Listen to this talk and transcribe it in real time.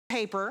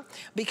paper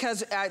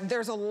because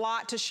there's a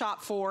lot to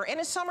shop for, and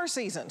it's summer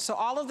season. So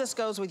all of this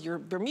goes with your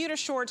Bermuda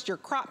shorts, your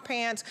crop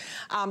pants,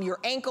 your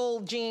ankle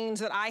jeans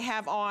that I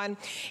have on.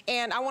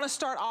 And I want to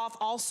start off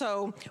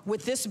also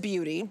with this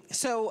beauty.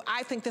 So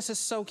I think this is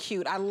so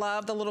cute. I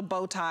love the little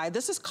bow tie.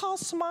 This is called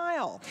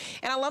Smile.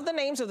 And I love the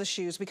names of the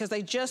shoes because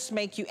they just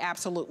make you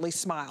absolutely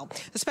smile,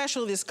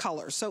 especially this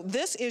color. So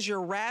this is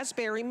your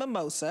Raspberry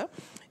Mimosa.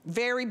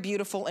 Very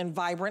beautiful and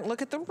vibrant.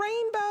 Look at the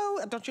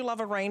rainbow. Don't you love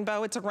a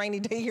rainbow? It's a rainy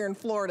day here in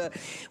Florida.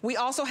 We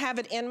also have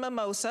it in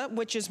Mimosa,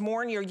 which is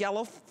more in your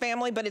yellow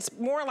family, but it's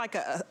more like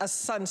a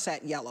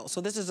sunset yellow.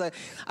 So this is a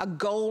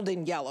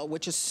golden yellow,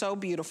 which is so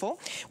beautiful.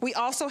 We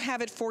also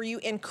have it for you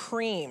in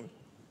cream.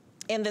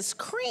 And this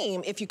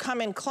cream, if you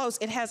come in close,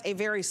 it has a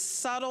very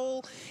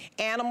subtle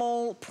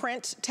animal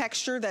print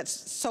texture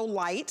that's so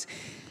light.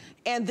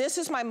 And this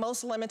is my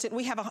most limited.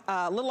 We have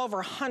a little over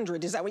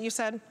 100. Is that what you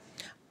said?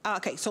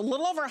 Okay, so a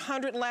little over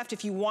 100 left.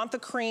 If you want the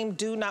cream,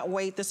 do not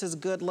wait. This is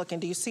good looking.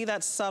 Do you see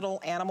that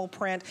subtle animal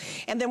print?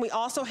 And then we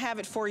also have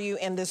it for you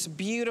in this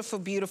beautiful,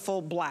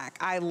 beautiful black.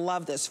 I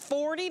love this.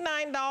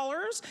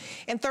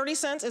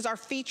 $49.30 is our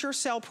feature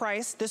sale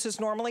price. This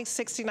is normally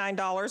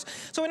 $69.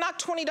 So we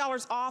knocked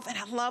 $20 off, and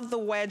I love the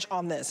wedge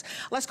on this.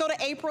 Let's go to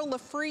April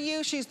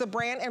Lafriou. She's the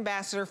brand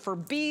ambassador for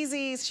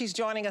Bzees. She's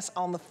joining us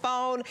on the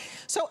phone.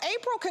 So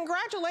April,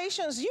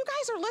 congratulations. You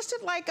guys are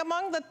listed like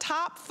among the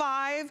top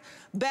 5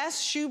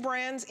 best shoe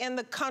brands in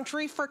the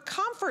country for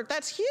comfort.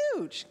 That's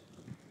huge.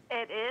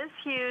 It is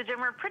huge, and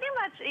we're pretty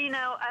much, you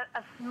know,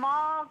 a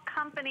small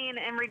company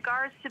in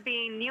regards to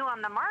being new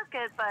on the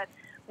market, but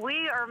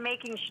we are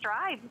making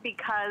strides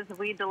because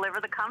we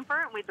deliver the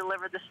comfort, we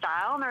deliver the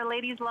style, and our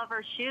ladies love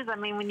our shoes. I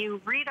mean, when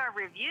you read our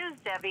reviews,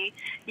 Debbie,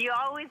 you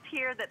always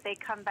hear that they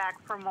come back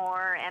for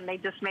more, and they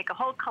just make a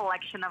whole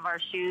collection of our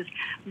shoes.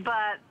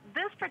 But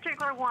this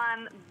particular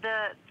one,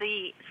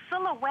 the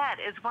silhouette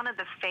is one of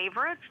the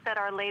favorites that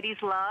our ladies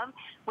love.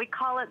 We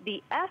call it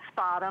the S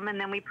bottom, and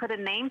then we put a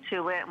name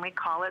to it, and we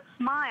call it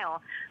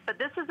Smile. But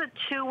this is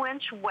a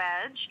 2-inch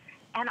wedge.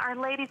 And our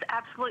ladies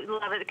absolutely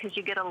love it because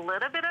you get a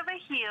little bit of a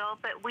heel,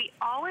 but we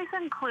always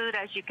include,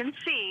 as you can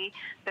see,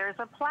 there's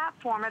a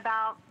platform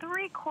about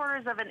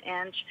 3/4 of an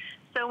inch.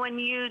 So when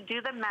you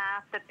do the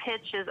math, the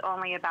pitch is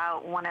only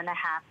about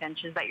 1.5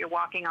 inches that you're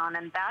walking on,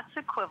 and that's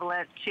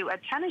equivalent to a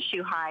tennis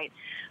shoe height.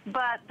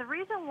 But the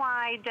reason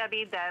why,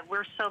 Debbie, that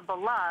we're so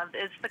beloved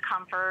is the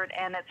comfort,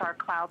 and it's our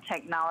cloud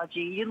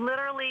technology. You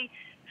literally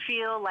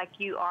feel like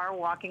you are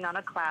walking on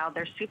a cloud.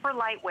 They're super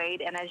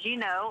lightweight, and as you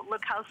know,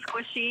 look how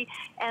squishy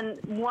and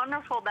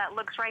wonderful that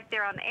looks right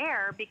there on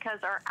air because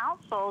our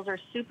outsoles are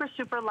super,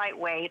 super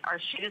lightweight. Our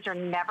shoes are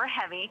never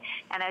heavy,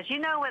 and as you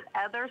know with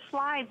other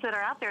slides that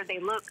are out there, they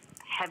look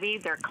heavy,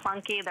 they're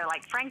clunky, they're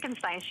like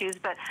Frankenstein shoes,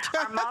 but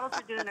our models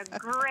are doing a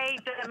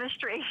great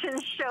demonstration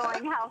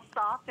showing how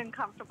soft and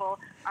comfortable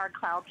our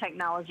cloud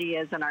technology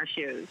is in our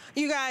shoes.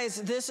 You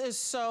guys, this is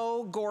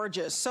so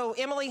gorgeous. So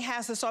Emily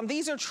has this on.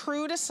 These are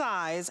true to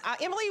size.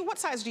 Emily, what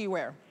size do you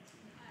wear?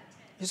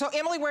 So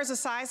Emily wears a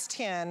size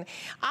 10.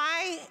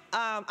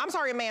 I'm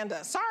sorry,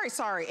 Amanda.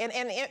 Sorry.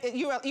 And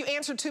you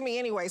answered to me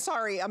anyway.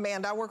 Sorry,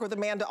 Amanda. I work with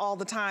Amanda all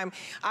the time.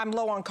 I'm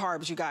low on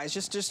carbs, you guys,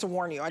 just to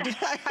warn you. I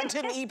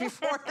didn't eat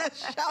before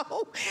this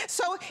show.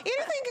 So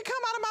anything can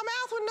come out of my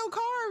mouth with no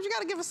carbs. You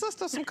got to give a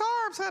sister some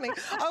carbs, honey.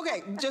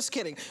 Okay, just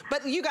kidding.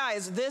 But you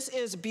guys, this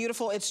is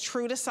beautiful. It's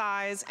true to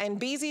size. And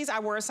Bzees, I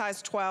wear a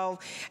size 12.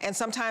 And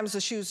sometimes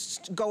the shoes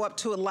go up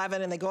to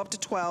 11 and they go up to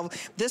 12.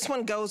 This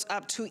one goes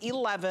up to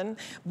 11.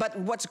 But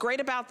what's great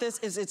about this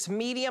is it's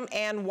medium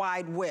and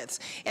wide widths.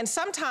 And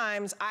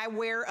sometimes I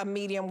wear a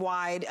medium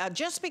wide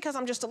just because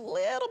I'm just a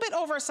little bit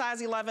over a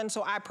size 11,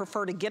 so I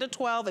prefer to get a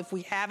 12 if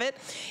we have it.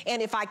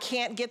 And if I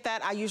can't get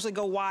that, I usually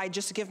go wide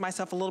just to give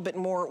myself a little bit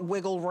more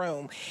wiggle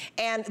room.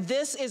 And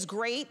this is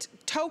great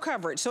toe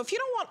coverage. So if you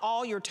don't want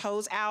all your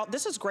toes out,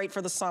 this is great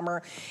for the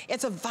summer.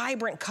 It's a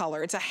vibrant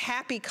color. It's a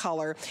happy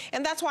color.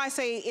 And that's why I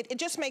say it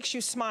just makes you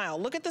smile.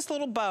 Look at this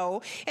little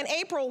bow. And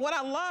April, what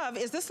I love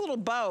is this little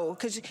bow,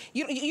 because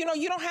you know,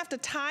 you don't have to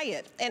tie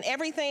it, and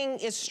everything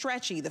is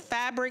stretchy. The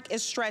fabric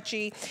is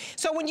stretchy.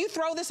 So when you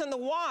throw this in the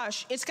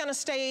wash, it's gonna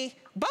stay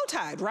bow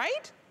tied,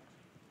 right?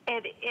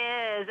 It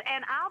is,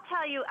 and I'll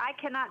tell you, I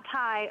cannot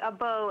tie a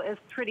bow as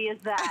pretty as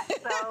that.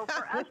 So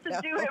for us to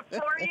do it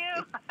for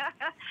you,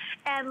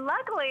 and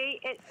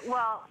luckily, it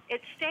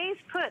stays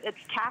put.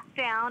 It's tacked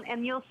down,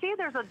 and you'll see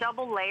there's a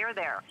double layer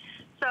there.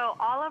 So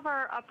all of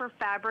our upper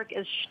fabric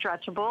is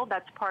stretchable.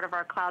 That's part of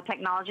our cloud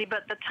technology.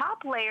 But the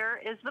top layer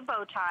is the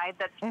bow tie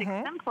that sticks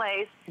in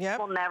place,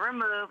 will never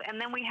move.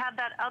 And then we have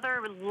that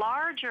other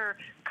larger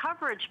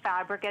coverage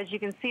fabric, as you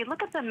can see.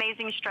 Look at the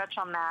amazing stretch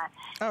on that.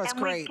 Oh, it's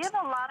great. And we give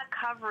a lot of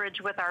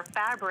coverage with our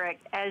fabric.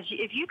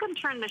 If you can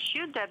turn the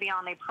shoe, Debbie,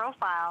 on a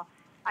profile,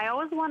 I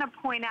always want to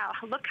point out,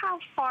 look how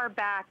far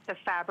back the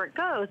fabric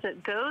goes.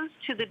 It goes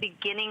to the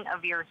beginning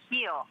of your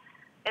heel.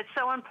 It's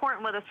so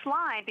important with a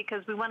slide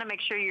because we want to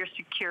make sure you're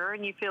secure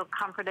and you feel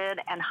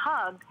comforted and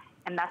hugged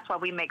and that's why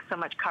we make so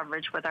much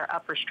coverage with our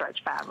upper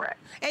stretch fabric.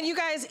 And you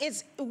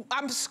guys,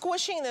 I'm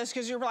squishing this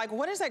because you're like,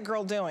 what is that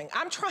girl doing?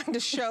 I'm trying to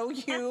show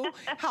you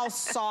how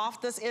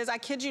soft this is. I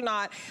kid you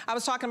not. I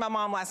was talking to my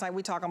mom last night.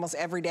 We talk almost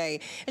every day.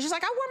 And she's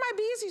like, I wore my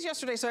Bzees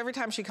yesterday. So every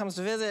time she comes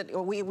to visit,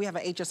 we have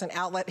an HSN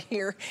outlet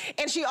here.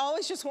 And she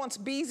always just wants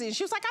Bzees.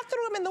 She was like, I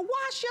threw them in the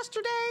wash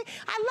yesterday.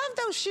 I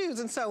love those shoes.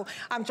 And so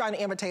I'm trying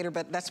to imitate her,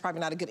 but that's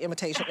probably not a good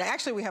imitation.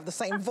 Actually, we have the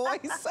same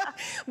voice.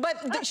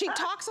 But she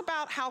talks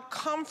about how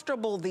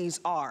comfortable these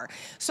are.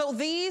 So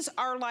these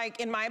are like,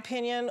 in my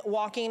opinion,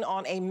 walking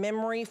on a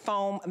memory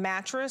foam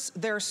mattress.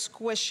 They're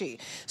squishy.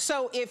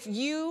 So if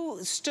you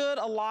stood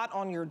a lot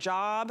on your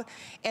job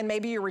and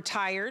maybe you're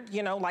retired,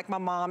 you know, like my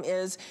mom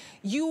is,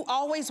 you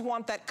always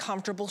want that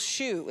comfortable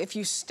shoe. If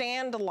you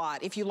stand a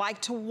lot, if you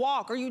like to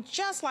walk, or you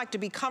just like to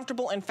be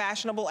comfortable and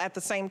fashionable at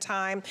the same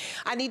time,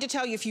 I need to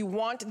tell you, if you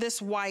want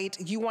this white,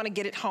 you want to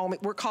get it home.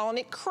 We're calling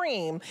it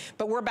cream,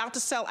 but we're about to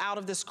sell out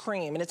of this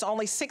cream, and it's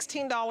only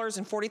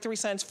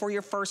 $16.43 for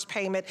your first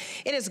payment.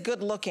 It is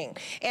good looking.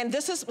 And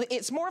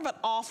it's more of an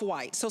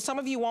off-white. So some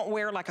of you won't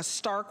wear like a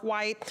stark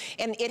white,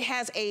 and it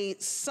has a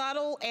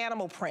subtle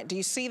animal print. Do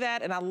you see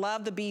that? And I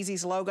love the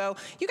Bzees logo.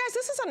 You guys,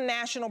 this is a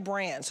national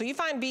brand. So you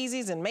find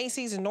Bzees in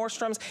Macy's and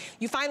Nordstrom's.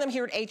 You find them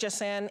here at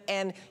HSN,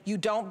 and you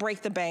don't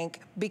break the bank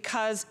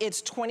because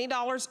it's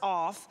 $20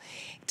 off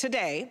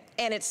today,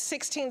 and it's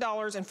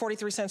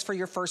 $16.43 for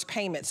your first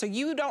payment. So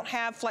you don't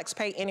have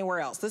FlexPay anywhere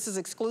else. This is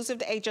exclusive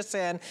to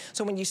HSN.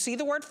 So when you see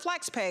the word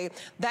FlexPay,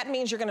 that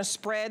means you're gonna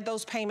spread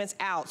those payments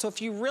out. So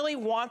if you really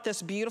want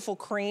this beautiful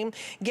cream,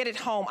 get it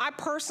home. I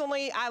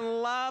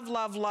love,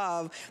 love,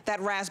 love that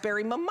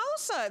raspberry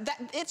mimosa.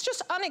 It's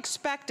just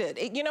unexpected.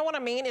 You know what I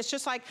mean? It's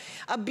just like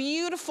a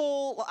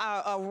beautiful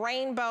a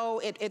rainbow.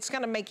 It's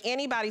gonna make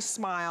anybody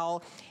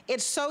smile.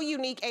 It's so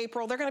unique,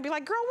 April. They're gonna be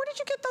like, girl, where did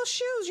you get those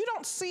shoes? You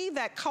don't see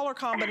that color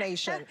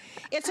combination.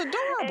 It's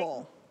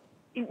adorable.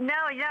 No,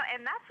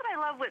 and that's what I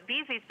love with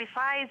Bzees.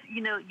 Besides,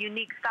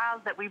 unique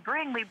styles that we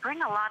bring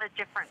a lot of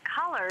different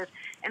colors.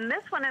 And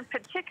this one in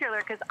particular,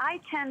 because I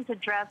tend to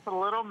dress a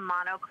little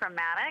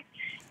monochromatic,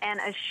 and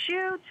a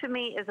shoe to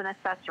me is an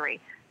accessory.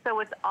 So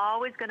it's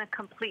always going to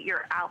complete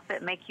your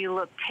outfit, make you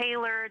look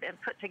tailored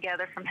and put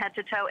together from head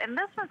to toe. And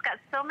this one's got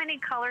so many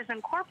colors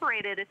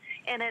incorporated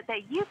in it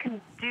that you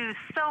can do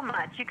so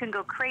much. You can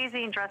go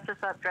crazy and dress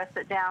this up, dress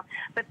it down.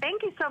 But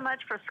thank you so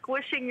much for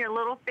squishing your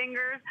little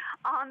fingers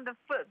on the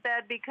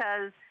footbed,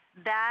 because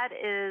that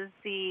is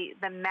the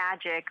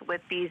magic with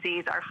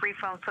Bzees, our free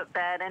foam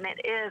footbed, and it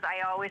is,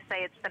 I always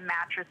say, it's the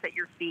mattress that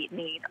your feet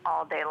need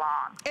all day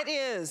long. It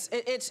is.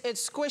 It's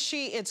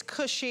squishy, it's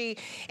cushy,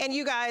 and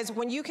you guys,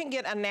 when you can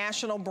get a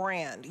national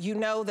brand, you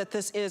know that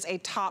this is a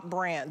top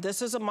brand.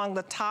 This is among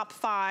the top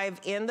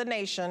 5 in the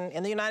nation,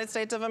 in the United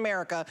States of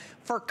America,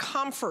 for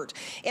comfort.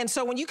 And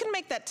so when you can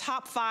make that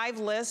top 5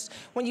 list,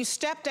 when you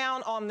step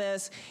down on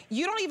this,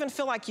 you don't even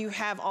feel like you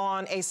have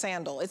on a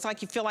sandal. It's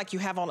like you feel like you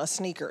have on a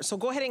sneaker. So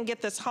go ahead and get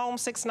this home,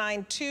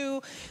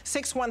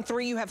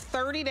 692-613. You have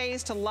 30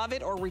 days to love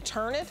it or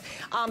return it.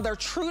 They're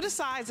true to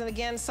size, and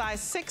again,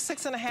 size 6,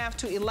 6.5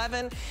 to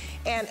 11,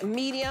 and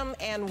medium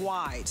and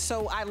wide.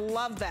 So I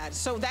love that.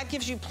 So that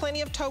gives you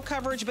plenty of toe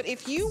coverage, but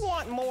if you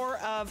want more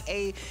of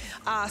a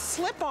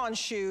slip-on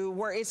shoe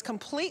where it's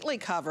completely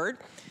covered,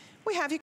 we have you